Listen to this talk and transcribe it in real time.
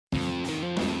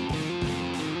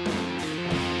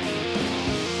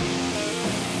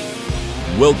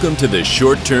Welcome to the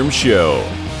Short Term Show,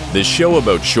 the show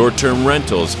about short-term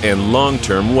rentals and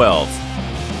long-term wealth,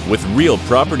 with real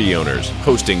property owners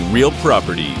hosting real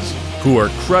properties who are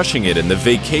crushing it in the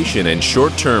vacation and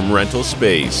short-term rental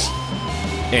space.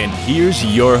 And here's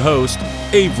your host,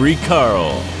 Avery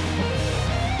Carl.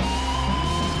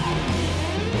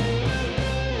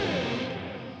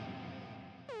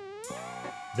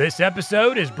 This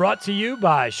episode is brought to you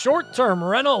by Short-Term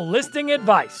Rental Listing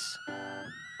Advice.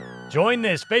 Join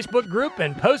this Facebook group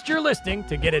and post your listing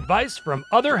to get advice from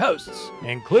other hosts,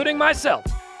 including myself,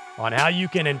 on how you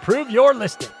can improve your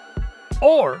listing.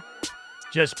 Or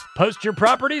just post your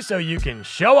property so you can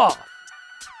show off.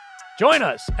 Join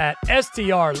us at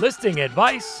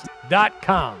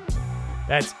strlistingadvice.com.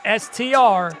 That's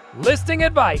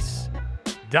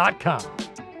strlistingadvice.com.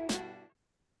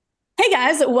 Hey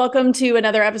guys, welcome to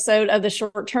another episode of the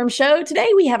Short Term Show. Today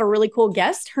we have a really cool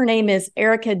guest. Her name is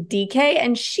Dike,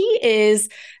 and she is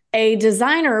a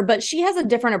designer, but she has a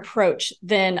different approach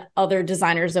than other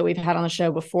designers that we've had on the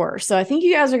show before. So I think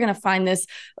you guys are going to find this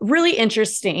really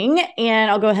interesting,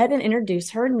 and I'll go ahead and introduce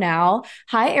her now.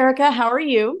 Hi, Erica. How are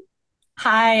you?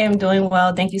 Hi, I'm doing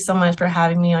well. Thank you so much for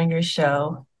having me on your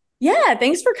show. Yeah,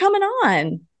 thanks for coming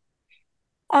on.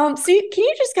 Can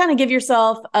you just kind of give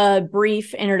yourself a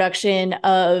brief introduction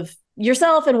of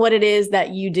yourself and what it is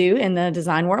that you do in the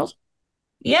design world?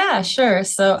 Yeah, sure.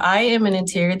 So I am an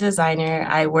interior designer.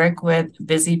 I work with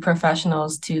busy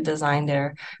professionals to design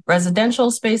their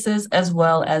residential spaces as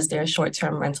well as their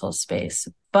short-term rental space.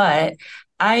 But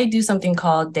I do something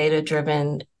called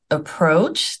data-driven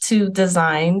approach to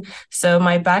design. So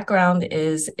my background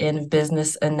is in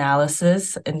business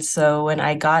analysis. And so when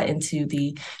I got into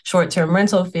the short-term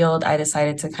rental field, I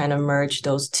decided to kind of merge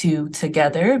those two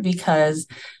together because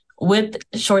with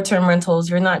short-term rentals,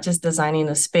 you're not just designing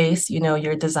a space,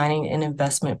 you're designing an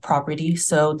investment property.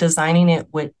 So designing it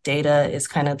with data is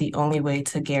kind of the only way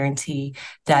to guarantee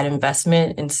that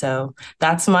investment. And so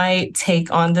that's my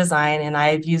take on design. And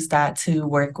I've used that to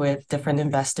work with different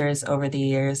investors over the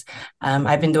years.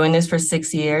 I've been doing this for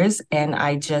 6 years, and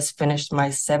I just finished my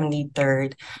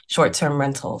 73rd short-term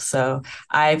rental. So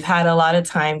I've had a lot of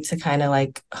time to kind of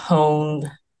like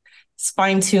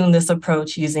fine-tune this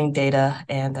approach using data,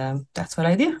 and that's what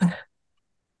I do.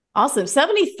 Awesome.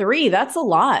 73, that's a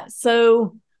lot.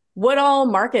 So what all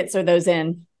markets are those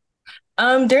in?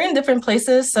 They're in different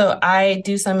places. So I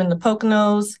do some in the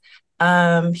Poconos,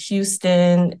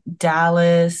 Houston,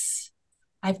 Dallas.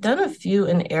 I've done a few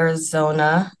in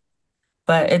Arizona,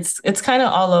 but it's kind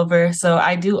of all over. So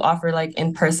I do offer like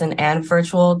in-person and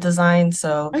virtual design.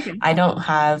 So okay. I don't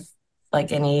have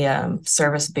like any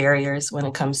service barriers when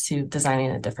it comes to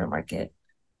designing a different market.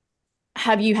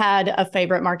 Have you had a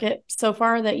favorite market so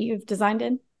far that you've designed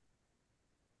in?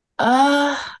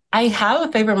 I have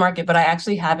a favorite market, but I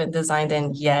actually haven't designed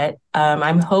in yet.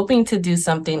 I'm hoping to do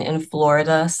something in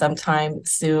Florida sometime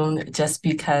soon, just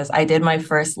because I did my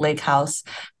first lake house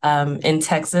in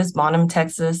Texas, Bonham,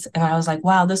 Texas. And I was like,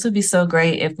 wow, this would be so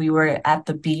great if we were at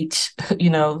the beach,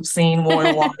 seeing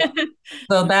more water.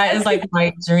 So that is like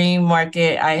my dream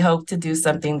market. I hope to do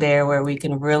something there where we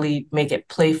can really make it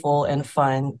playful and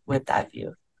fun with that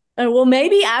view. Well,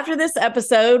 maybe after this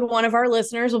episode, one of our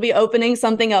listeners will be opening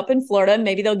something up in Florida.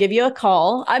 Maybe they'll give you a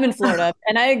call. I'm in Florida,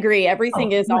 and I agree.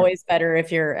 Everything is always better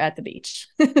if you're at the beach.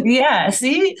 Yeah,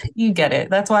 see, you get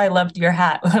it. That's why I loved your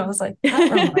hat. I was like,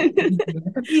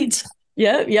 the beach.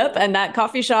 Yep. And that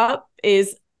coffee shop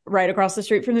is right across the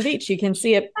street from the beach. You can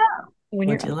see it when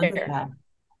you're up there.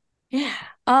 Yeah.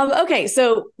 Okay.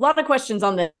 So a lot of questions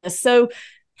on this. So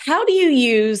how do you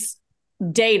use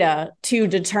data to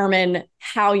determine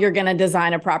how you're going to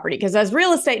design a property? Because as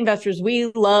real estate investors,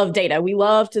 we love data. We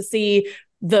love to see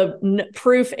the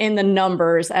proof in the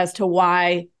numbers as to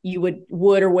why you would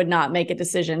or would not make a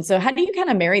decision. So how do you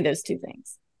kind of marry those two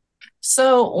things?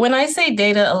 So when I say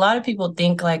data, a lot of people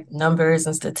think like numbers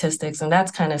and statistics, and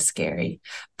that's kind of scary.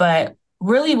 But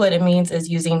really what it means is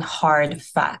using hard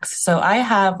facts. So I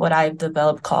have what I've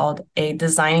developed called a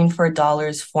designing for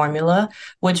dollars formula,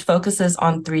 which focuses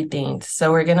on 3 things.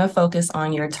 So we're going to focus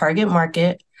on your target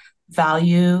market,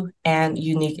 value, and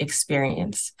unique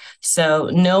experience.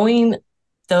 So knowing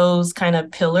those kind of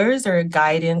pillars or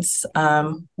guidance,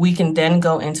 we can then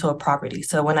go into a property.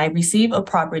 So when I receive a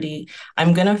property,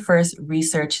 I'm going to first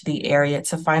research the area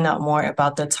to find out more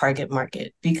about the target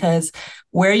market, because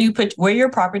where your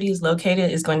property is located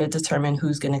is going to determine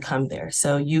who's going to come there.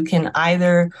 So you can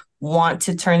either want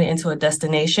to turn it into a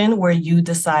destination where you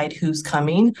decide who's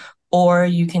coming, or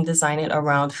you can design it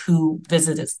around who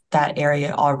visits that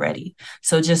area already.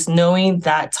 So just knowing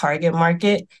that target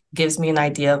market gives me an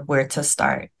idea of where to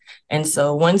start. And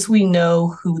so once we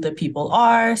know who the people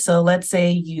are, so let's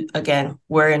say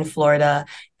we're in Florida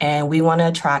and we want to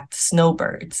attract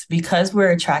snowbirds. Because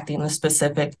we're attracting a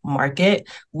specific market,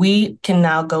 we can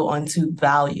now go on to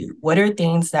value. What are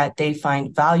things that they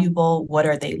find valuable? What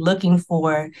are they looking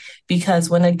for? Because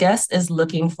when a guest is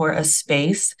looking for a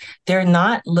space, they're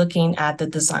not looking at the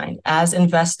design. As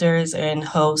investors and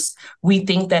hosts, we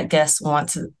think that guests want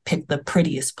to pick the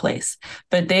prettiest place,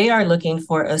 but they are looking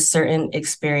for a certain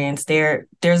experience.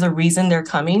 There's a reason they're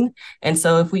coming. And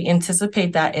so if we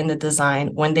anticipate that in the design,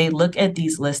 when they look at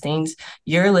these listings,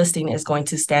 your listing is going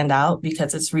to stand out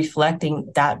because it's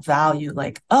reflecting that value.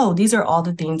 Like, oh, these are all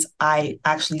the things I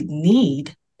actually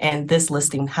need, and this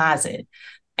listing has it.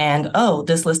 And oh,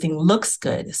 this listing looks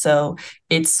good. So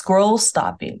it's scroll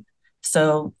stopping.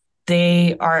 So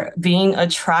they are being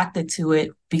attracted to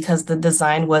it because the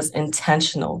design was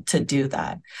intentional to do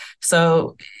that.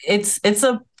 So it's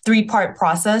a three-part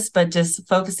process, but just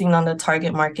focusing on the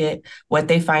target market, what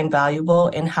they find valuable,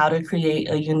 and how to create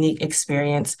a unique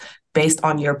experience based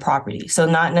on your property. So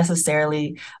not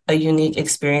necessarily a unique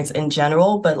experience in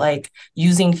general, but like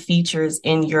using features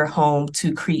in your home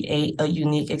to create a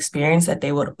unique experience that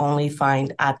they would only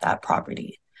find at that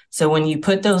property. So when you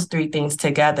put those three things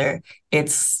together,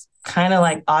 it's kind of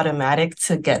like automatic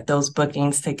to get those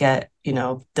bookings, to get,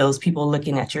 those people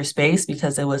looking at your space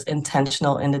because it was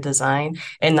intentional in the design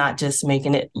and not just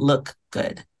making it look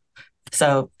good.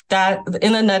 So that,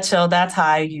 in a nutshell, that's how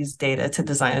I use data to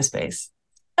design a space.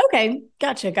 Okay,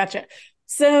 gotcha.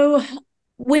 So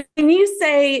when you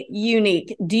say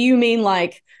unique, do you mean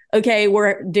like, okay,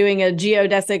 we're doing a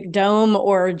geodesic dome,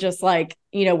 or just like,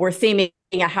 we're theming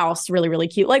a house really, really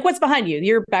cute? Like, what's behind you?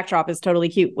 Your backdrop is totally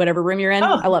cute, whatever room you're in.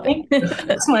 I love it.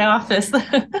 It's my office.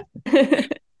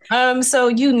 So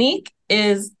unique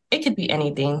it could be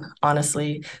anything,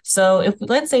 honestly. So if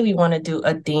let's say we want to do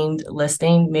a themed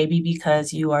listing, maybe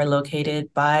because you are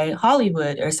located by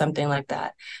Hollywood or something like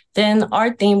that, then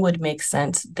our theme would make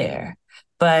sense there.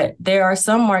 But there are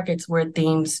some markets where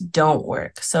themes don't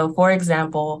work. So for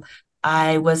example,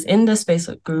 I was in the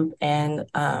Facebook group, and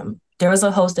there was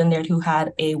a host in there who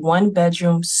had a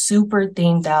 1-bedroom, super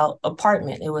themed out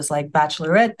apartment. It was like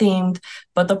bachelorette themed.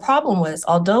 But the problem was,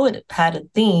 although it had a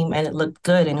theme and it looked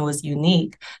good and it was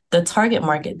unique, the target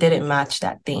market didn't match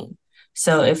that theme.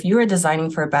 So if you are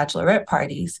designing for bachelorette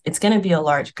parties, it's going to be a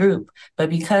large group. But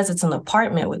because it's an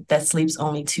apartment that sleeps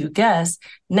only 2 guests,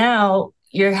 now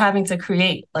you're having to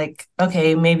create like,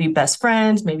 okay, maybe best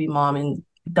friends, maybe mom and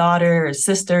daughter or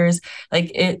sisters.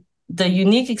 The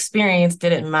unique experience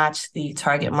didn't match the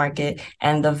target market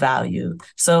and the value.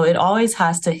 So it always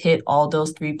has to hit all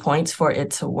those 3 points for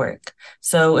it to work.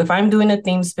 So if I'm doing a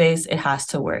theme space, it has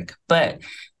to work. But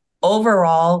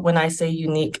overall, when I say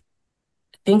unique,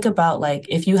 think about like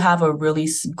if you have a really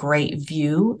great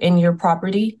view in your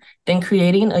property, then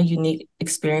creating a unique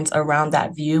experience around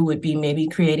that view would be maybe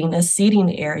creating a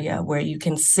seating area where you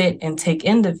can sit and take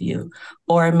in the view,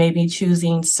 or maybe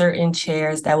choosing certain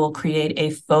chairs that will create a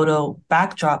photo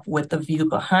backdrop with the view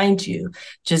behind you.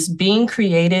 Just being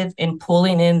creative and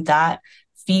pulling in that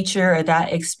feature or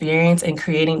that experience and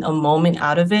creating a moment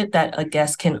out of it that a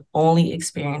guest can only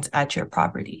experience at your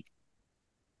property.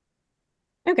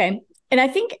 Okay. And I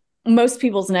think most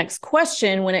people's next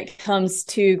question when it comes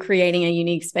to creating a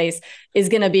unique space is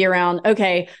going to be around,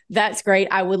 okay, that's great.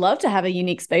 I would love to have a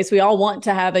unique space. We all want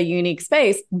to have a unique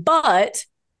space, but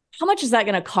how much is that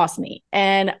going to cost me?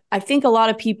 And I think a lot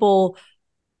of people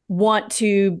want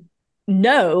to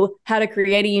know how to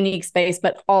create a unique space,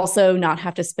 but also not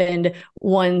have to spend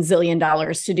 $1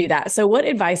 zillion to do that. So what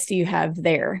advice do you have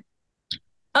there?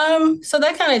 So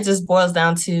that kind of just boils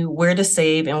down to where to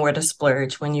save and where to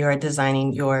splurge when you are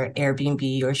designing your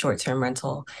Airbnb or short-term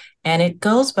rental. And it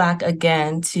goes back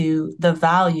again to the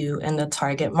value and the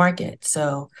target market.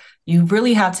 So you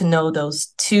really have to know those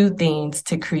two things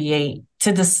to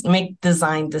make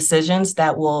design decisions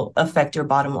that will affect your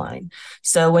bottom line.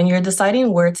 So when you're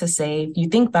deciding where to save, you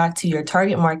think back to your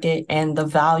target market and the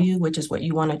value, which is what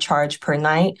you want to charge per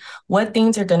night. What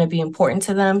things are going to be important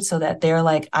to them so that they're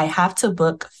like, I have to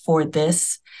book for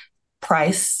this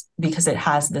price because it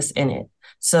has this in it.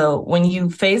 So when you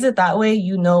phase it that way,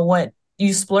 you know what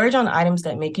you splurge on items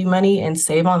that make you money and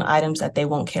save on items that they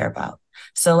won't care about.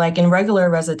 So like in regular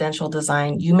residential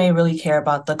design, you may really care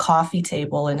about the coffee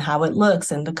table and how it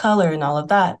looks and the color and all of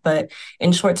that. But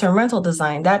in short-term rental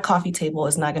design, that coffee table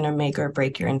is not going to make or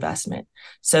break your investment.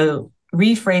 So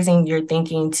rephrasing your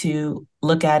thinking to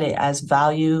look at it as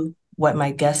value, what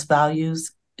my guest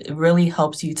values, it really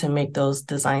helps you to make those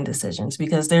design decisions,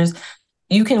 because there's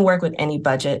you can work with any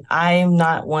budget. I'm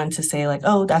not one to say like,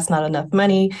 oh, that's not enough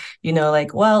money.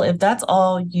 Like, well, if that's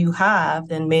all you have,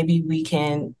 then maybe we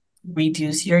can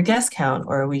reduce your guest count,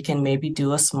 or we can maybe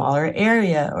do a smaller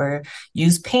area, or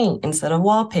use paint instead of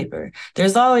wallpaper.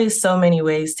 There's always so many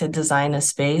ways to design a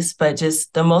space, but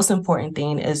just the most important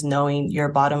thing is knowing your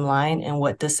bottom line and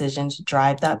what decisions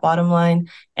drive that bottom line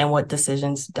and what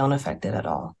decisions don't affect it at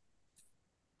all.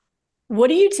 What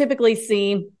do you typically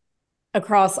see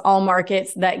across all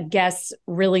markets that guests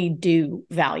really do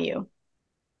value?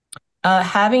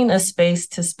 Having a space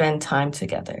to spend time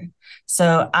together.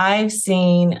 So I've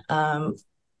seen, I'll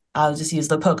just use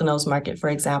the Poconos market, for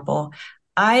example.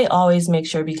 I always make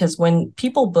sure, because when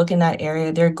people book in that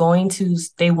area, they want to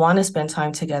spend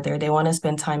time together. They want to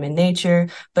spend time in nature,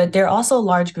 but there are also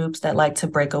large groups that like to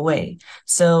break away.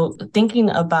 So thinking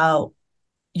about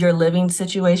your living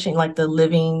situation, like the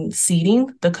living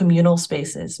seating, the communal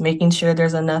spaces, making sure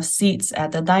there's enough seats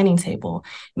at the dining table,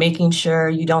 making sure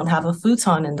you don't have a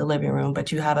futon in the living room, but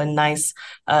you have a nice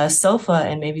sofa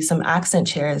and maybe some accent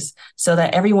chairs so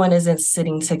that everyone isn't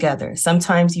sitting together.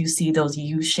 Sometimes you see those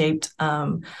U-shaped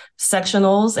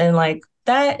sectionals, and like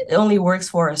that only works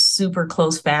for a super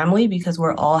close family because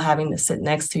we're all having to sit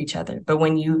next to each other. But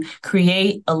when you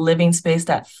create a living space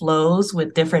that flows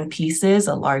with different pieces,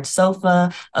 a large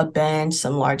sofa, a bench,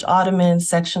 some large ottomans,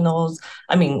 sectionals,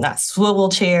 not swivel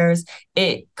chairs,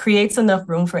 it creates enough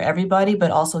room for everybody,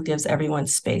 but also gives everyone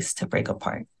space to break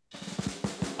apart.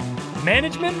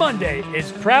 Management Monday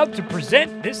is proud to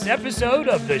present this episode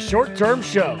of the Short Term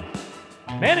Show.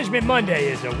 Management Monday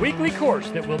is a weekly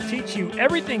course that will teach you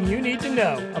everything you need to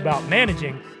know about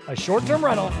managing a short-term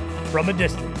rental from a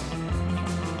distance.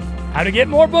 How to get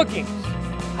more bookings,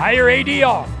 hire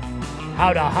ADR,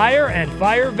 how to hire and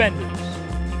fire vendors.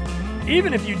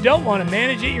 Even if you don't want to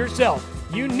manage it yourself,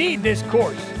 you need this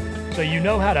course so you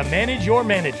know how to manage your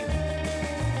manager.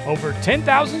 Over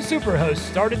 10,000 superhosts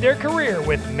started their career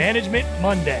with Management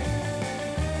Monday.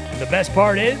 And the best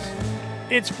part is,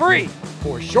 it's free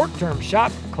for short-term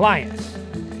shop clients.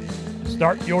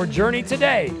 Start your journey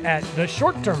today at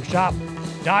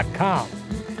theshorttermshop.com.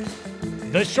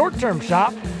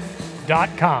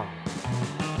 Theshorttermshop.com.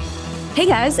 Hey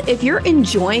guys, if you're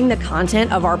enjoying the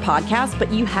content of our podcast,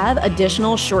 but you have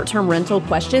additional short-term rental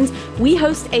questions, we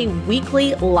host a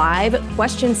weekly live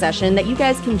question session that you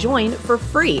guys can join for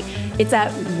free. It's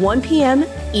at 1 p.m.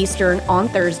 Eastern on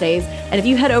Thursdays. And if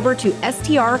you head over to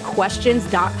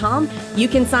strquestions.com, you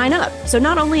can sign up. So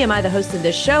not only am I the host of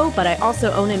this show, but I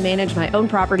also own and manage my own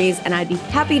properties, and I'd be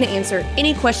happy to answer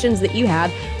any questions that you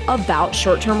have about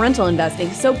short-term rental investing.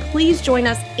 So please join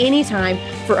us anytime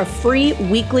for a free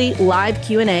weekly live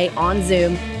Q&A on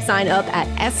Zoom. Sign up at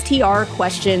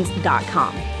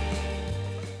strquestions.com.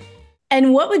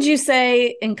 And what would you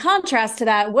say in contrast to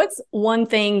that? What's one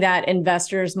thing that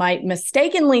investors might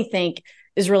mistakenly think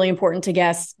is really important to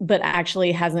guests, but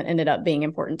actually hasn't ended up being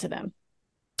important to them?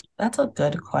 That's a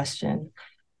good question.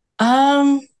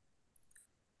 I'm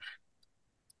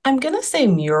going to say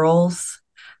murals,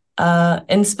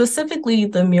 and specifically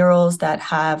the murals that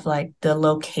have like the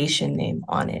location name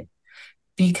on it,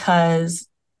 because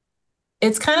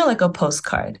it's kind of like a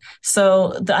postcard.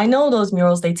 So I know those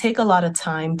murals, they take a lot of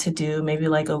time to do, maybe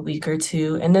like a week or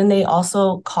two, and then they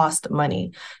also cost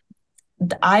money.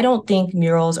 I don't think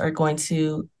murals are going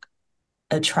to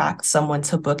attract someone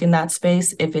to book in that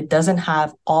space if it doesn't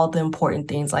have all the important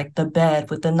things like the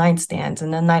bed with the nightstands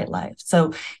and the nightlife.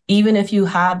 So even if you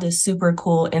have this super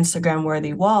cool Instagram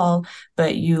worthy wall,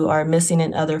 but you are missing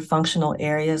in other functional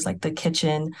areas like the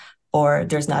kitchen, or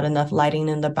there's not enough lighting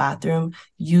in the bathroom,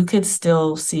 you could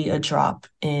still see a drop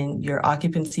in your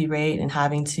occupancy rate and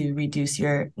having to reduce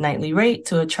your nightly rate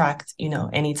to attract,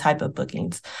 any type of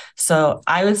bookings. So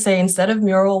I would say instead of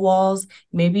mural walls,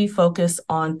 maybe focus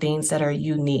on things that are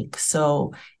unique.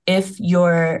 So if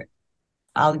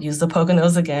I'll use the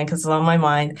Poconos again because it's on my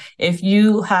mind. If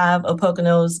you have a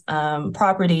Poconos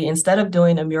property, instead of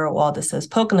doing a mural wall that says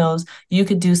Poconos, you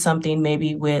could do something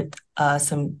maybe with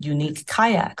some unique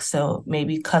kayaks. So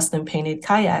maybe custom painted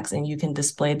kayaks, and you can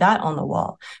display that on the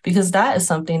wall, because that is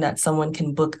something that someone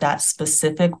can book that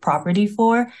specific property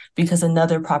for because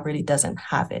another property doesn't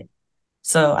have it.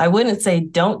 So I wouldn't say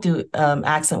don't do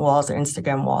accent walls or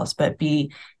Instagram walls, but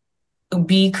be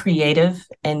creative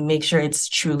and make sure it's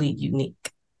truly unique.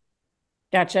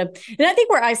 Gotcha. And I think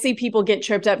where I see people get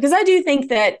tripped up, because I do think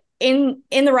that in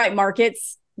the right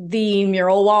markets, the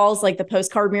mural walls, like the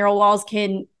postcard mural walls,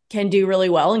 can do really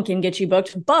well and can get you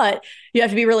booked. But you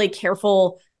have to be really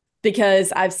careful,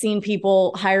 because I've seen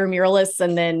people hire muralists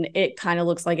and then it kind of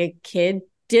looks like a kid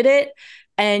did it.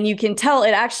 And you can tell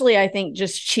it actually, I think,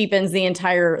 just cheapens the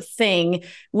entire thing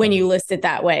when you list it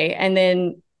that way. And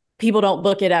then people don't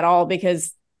book it at all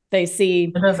because they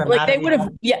see like they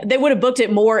would have booked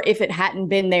it more if it hadn't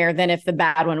been there than if the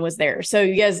bad one was there. So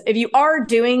you guys, if you are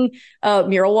doing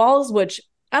mural walls, which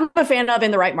I'm a fan of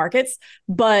in the right markets,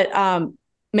 but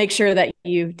make sure that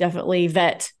you definitely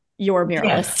vet your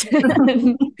muralist.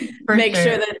 Make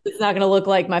sure that it's not going to look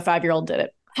like my 5-year-old did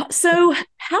it. So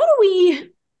how do we,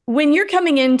 when you're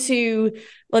coming into,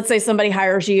 let's say somebody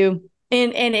hires you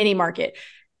in any market,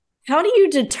 how do you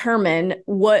determine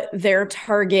what their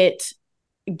target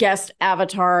guest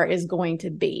avatar is going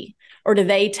to be? Or do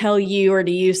they tell you, or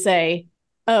do you say,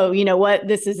 oh, you know what,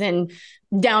 this is in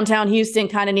downtown Houston,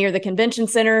 kind of near the convention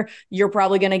center. You're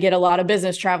probably going to get a lot of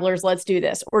business travelers. Let's do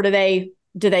this. Or do they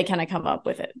kind of come up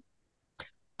with it?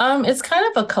 It's kind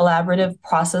of a collaborative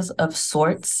process of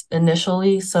sorts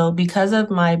initially. So because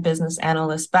of my business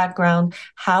analyst background,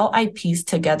 how I piece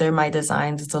together my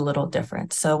designs is a little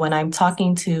different. So when I'm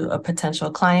talking to a potential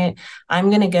client, I'm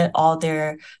going to get all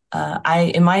their,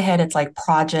 in my head, it's like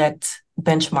project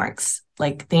benchmarks,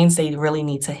 like things they really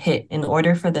need to hit in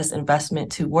order for this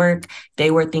investment to work. They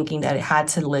were thinking that it had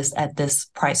to list at this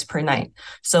price per night.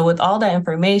 So with all that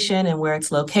information and where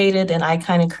it's located, and I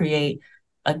kind of create,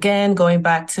 again, going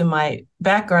back to my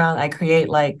background, I create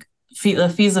like a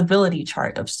feasibility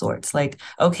chart of sorts. Like,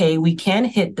 okay, we can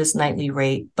hit this nightly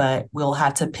rate, but we'll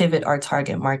have to pivot our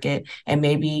target market and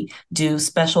maybe do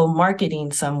special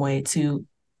marketing some way to,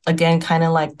 again, kind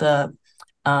of like the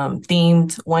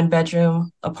themed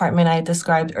 1-bedroom apartment I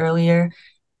described earlier.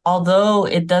 Although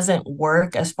it doesn't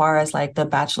work as far as like the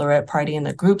bachelorette party and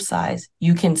the group size,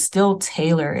 you can still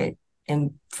tailor it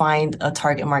and find a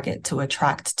target market to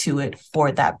attract to it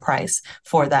for that price,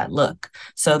 for that look.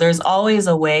 So there's always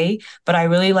a way, but I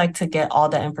really like to get all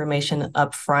the information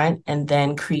up front and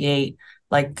then create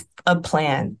like a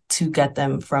plan to get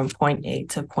them from point A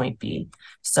to point B.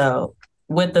 So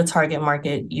with the target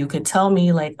market, you could tell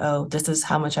me like, oh, this is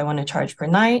how much I want to charge per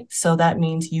night. So that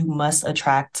means you must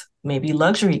attract maybe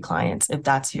luxury clients if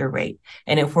that's your rate.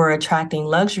 And if we're attracting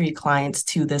luxury clients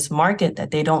to this market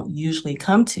that they don't usually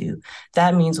come to,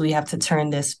 that means we have to turn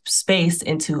this space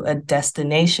into a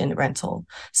destination rental.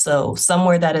 So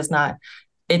somewhere that is not,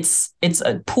 it's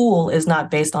a pool is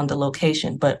not based on the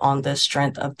location, but on the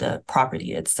strength of the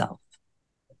property itself.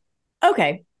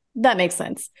 Okay, that makes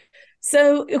sense.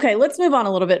 So, okay, let's move on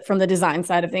a little bit from the design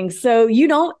side of things. So you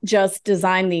don't just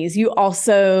design these, you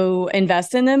also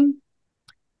invest in them?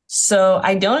 So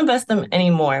I don't invest them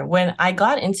anymore. When I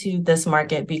got into this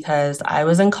market because I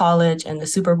was in college and the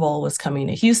Super Bowl was coming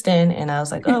to Houston, and I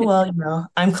was like, oh, well,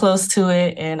 I'm close to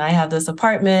it and I have this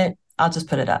apartment. I'll just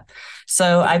put it up.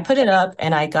 So I put it up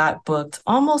and I got booked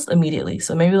almost immediately.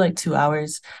 So maybe like 2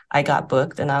 hours I got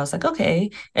booked and I was like, okay.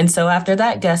 And so after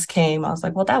that guest came, I was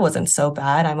like, well, that wasn't so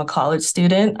bad. I'm a college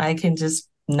student. I can just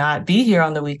not be here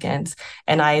on the weekends.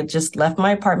 And I just left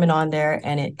my apartment on there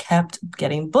and it kept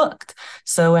getting booked.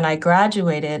 So when I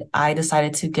graduated, I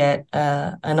decided to get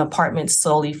an apartment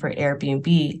solely for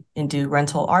Airbnb and do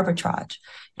rental arbitrage.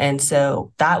 And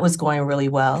so that was going really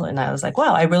well. And I was like,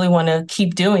 wow, I really want to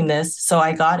keep doing this. So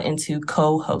I got into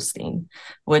co-hosting,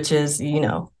 which is,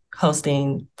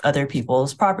 hosting other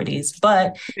people's properties,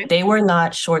 but they were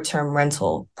not short-term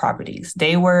rental properties.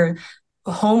 They were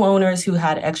homeowners who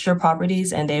had extra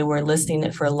properties and they were listing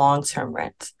it for long-term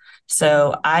rent.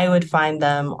 So I would find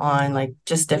them on like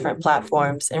just different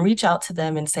platforms and reach out to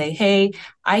them and say, hey,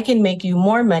 I can make you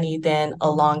more money than a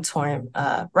long-term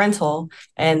rental.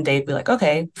 And they'd be like,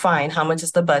 okay, fine. How much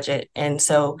is the budget? And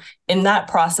so in that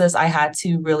process, I had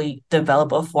to really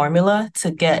develop a formula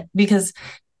to get, because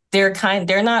they're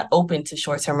not open to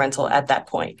short-term rental at that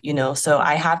point, so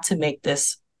I have to make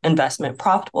this investment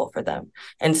profitable for them.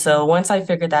 And so once I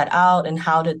figured that out and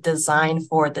how to design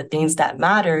for the things that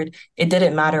mattered, it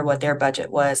didn't matter what their budget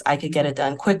was. I could get it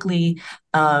done quickly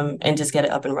and just get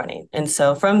it up and running. And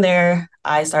so from there,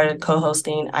 I started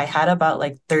co-hosting. I had about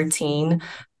like 13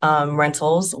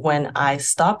 rentals when I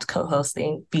stopped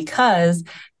co-hosting because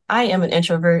I am an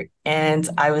introvert and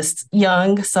I was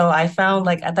young. So I found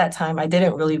like at that time, I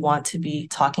didn't really want to be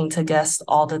talking to guests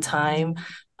all the time.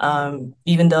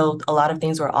 Even though a lot of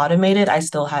things were automated, I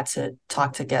still had to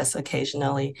talk to guests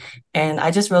occasionally. And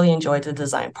I just really enjoyed the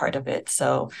design part of it.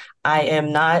 So I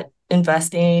am not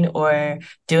investing or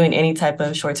doing any type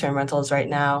of short-term rentals right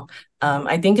now.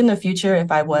 I think in the future, if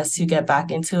I was to get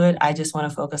back into it, I just want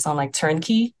to focus on like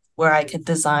turnkey, where I could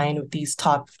design these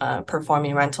top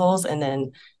performing rentals and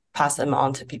then pass them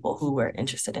on to people who were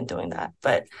interested in doing that.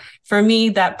 But for me,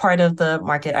 that part of the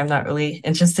market, I'm not really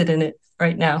interested in it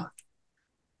right now.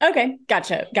 Okay,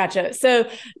 gotcha. So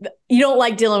you don't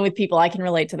like dealing with people. I can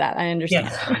relate to that. I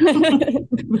understand.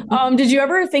 Yeah. Did you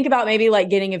ever think about maybe like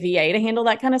getting a VA to handle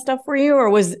that kind of stuff for you, or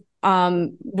was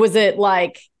it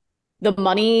like the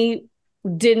money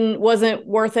wasn't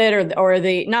worth it, or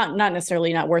the not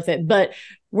necessarily not worth it, but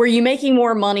were you making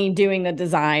more money doing the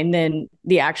design than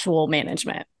the actual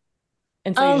management?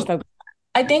 And so you just focused.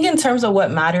 I think in terms of what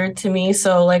mattered to me,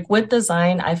 so like with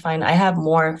design, I find I have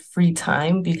more free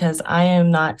time because I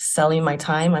am not selling my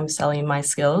time, I'm selling my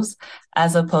skills,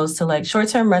 as opposed to like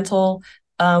short-term rental.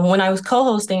 When I was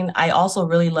co-hosting, I also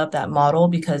really love that model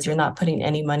because you're not putting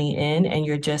any money in and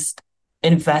you're just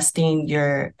investing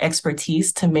your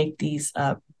expertise to make these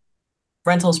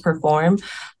rentals perform.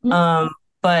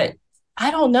 But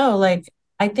I don't know, like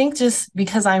I think just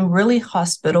because I'm really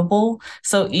hospitable,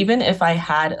 so even if I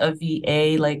had a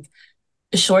VA, like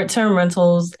short-term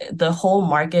rentals, the whole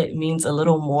market means a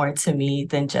little more to me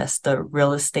than just the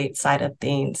real estate side of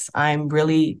things. I'm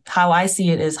really, how I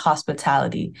see it is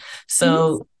hospitality.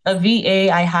 So a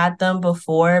VA, I had them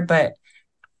before, but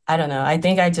I don't know. I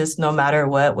think I just, no matter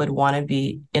what, would want to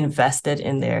be invested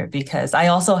in there because I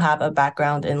also have a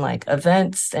background in like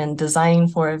events and designing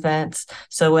for events.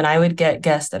 So when I would get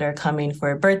guests that are coming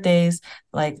for birthdays,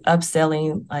 like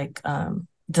upselling, like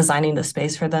designing the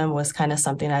space for them was kind of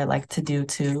something I like to do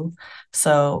too.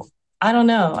 So I don't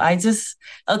know. I just,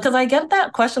 because I get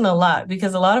that question a lot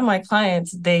because a lot of my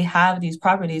clients, they have these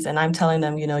properties and I'm telling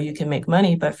them, you can make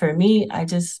money. But for me, I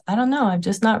don't know. I'm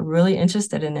just not really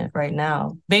interested in it right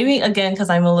now. Maybe again,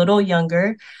 because I'm a little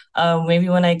younger. Maybe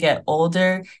when I get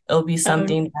older, it'll be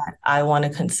something that I want to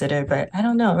consider. But I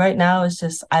don't know. Right now, it's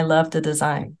just, I love the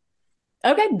design.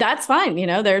 Okay, that's fine.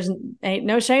 There's ain't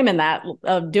no shame in that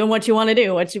of doing what you want to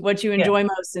do, what you enjoy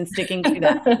most and sticking to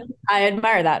that. I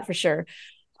admire that for sure.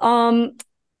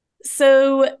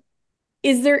 So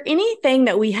is there anything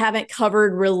that we haven't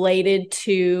covered related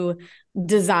to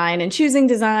design and choosing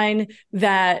design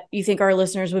that you think our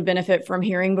listeners would benefit from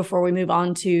hearing before we move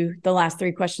on to the last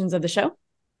 3 questions of the show?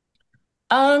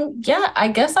 Yeah, I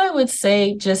guess I would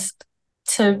say just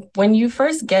when you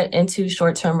first get into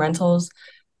short-term rentals,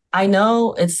 I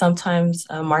know it's sometimes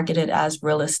marketed as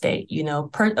real estate.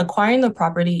 Acquiring the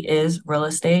property is real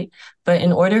estate, but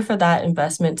in order for that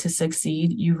investment to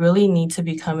succeed, you really need to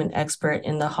become an expert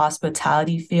in the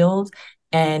hospitality field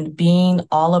and being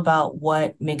all about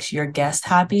what makes your guest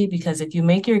happy. Because if you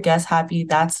make your guest happy,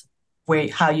 that's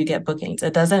how you get bookings.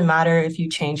 It doesn't matter if you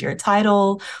change your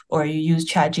title or you use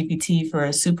ChatGPT for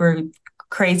a super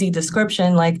crazy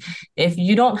description. Like if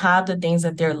you don't have the things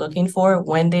that they're looking for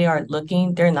when they are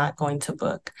looking, they're not going to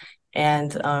book.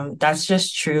 And that's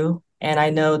just true. And I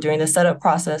know during the setup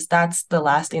process, that's the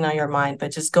last thing on your mind.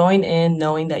 But just going in,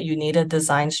 knowing that you need a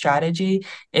design strategy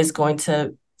is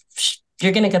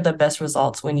you're going to get the best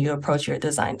results when you approach your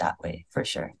design that way, for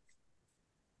sure.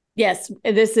 Yes,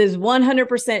 this is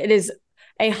 100%. It is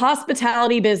a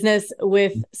hospitality business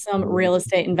with some real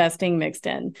estate investing mixed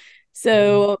in.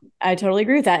 So I totally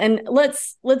agree with that. And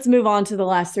let's move on to the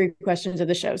last 3 questions of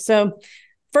the show. So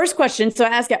first question, so I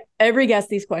ask every guest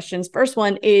these questions. First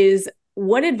one is,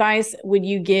 what advice would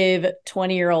you give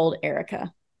 20-year-old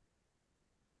Erica?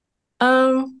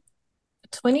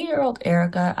 20-year-old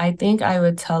Erica, I think I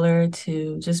would tell her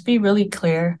to just be really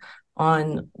clear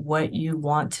on what you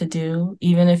want to do,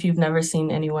 even if you've never seen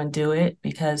anyone do it.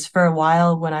 Because for a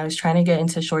while, when I was trying to get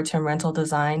into short-term rental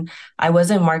design, I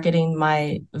wasn't marketing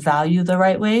my value the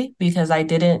right way because I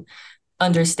didn't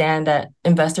understand that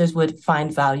investors would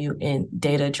find value in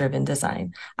data-driven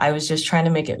design. I was just trying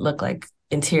to make it look like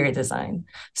interior design.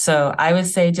 So I would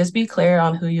say just be clear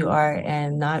on who you are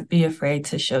and not be afraid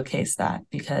to showcase that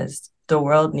because the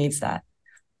world needs that.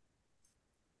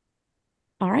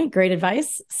 All right, great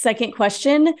advice. Second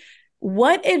question,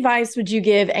 what advice would you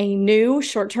give a new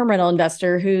short-term rental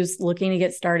investor who's looking to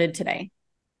get started today?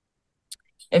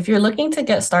 If you're looking to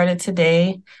get started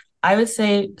today, I would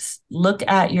say look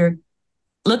at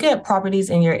properties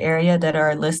in your area that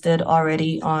are listed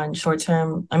already on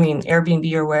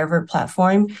Airbnb or wherever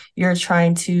platform you're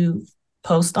trying to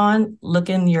post on. Look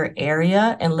in your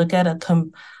area and look at a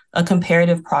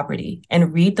comparative property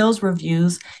and read those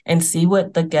reviews and see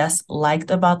what the guests liked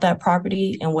about that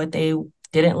property and what they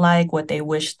didn't like, what they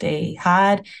wish they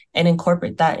had, and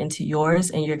incorporate that into yours.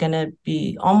 And you're going to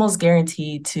be almost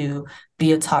guaranteed to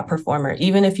be a top performer,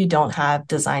 even if you don't have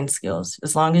design skills,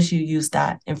 as long as you use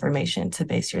that information to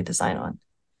base your design on.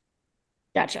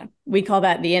 Gotcha. We call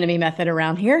that the enemy method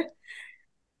around here.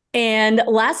 And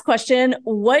last question,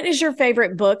 what is your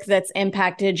favorite book that's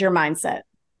impacted your mindset?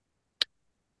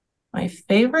 My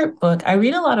favorite book, I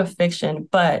read a lot of fiction,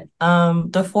 but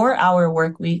The 4 Hour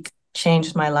Work Week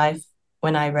changed my life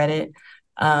when I read it.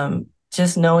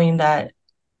 Just knowing that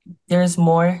there's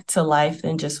more to life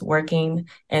than just working.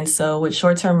 And so with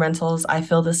short-term rentals, I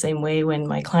feel the same way. When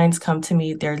my clients come to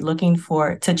me, they're looking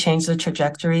to change the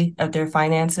trajectory of their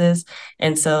finances.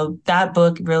 And so that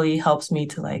book really helps me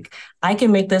to like, I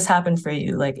can make this happen for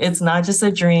you. Like, it's not just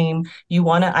a dream. You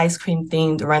want an ice cream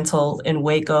themed rental in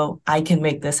Waco. I can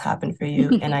make this happen for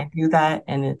you. And I do that,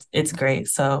 and it's great.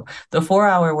 So the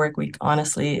 4-Hour Work Week,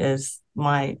 honestly, is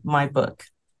my book.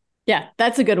 Yeah,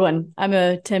 that's a good one. I'm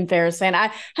a Tim Ferriss fan.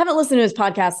 I haven't listened to his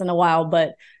podcast in a while,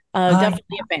 but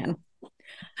definitely a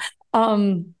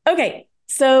fan. Okay,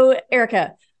 so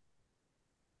Erica,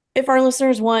 if our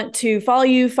listeners want to follow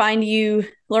you, find you,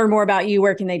 learn more about you,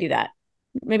 where can they do that?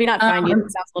 Maybe not find you.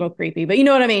 It sounds a little creepy, but you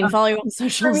know what I mean. Follow you on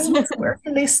socials. Where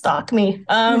can they stalk me?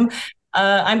 I'm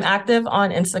active on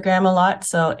Instagram a lot.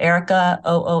 So Erica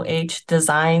OOH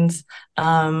Designs.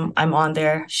 I'm on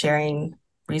there sharing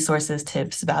resources,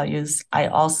 tips, values. I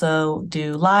also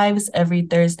do lives every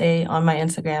Thursday on my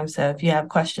Instagram. So if you have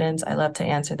questions, I love to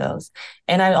answer those.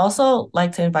 And I also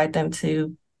like to invite them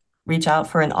to reach out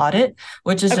for an audit,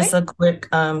 which is just a quick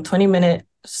 20-minute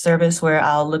service where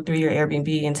I'll look through your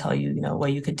Airbnb and tell you,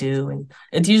 what you could do. And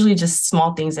it's usually just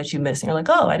small things that you miss. And you're like,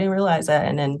 oh, I didn't realize that.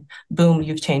 And then boom,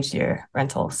 you've changed your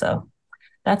rental. So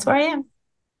that's where I am.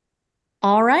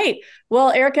 All right.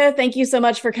 Well, Erica, thank you so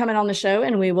much for coming on the show,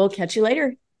 and we will catch you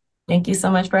later. Thank you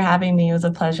so much for having me. It was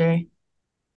a pleasure.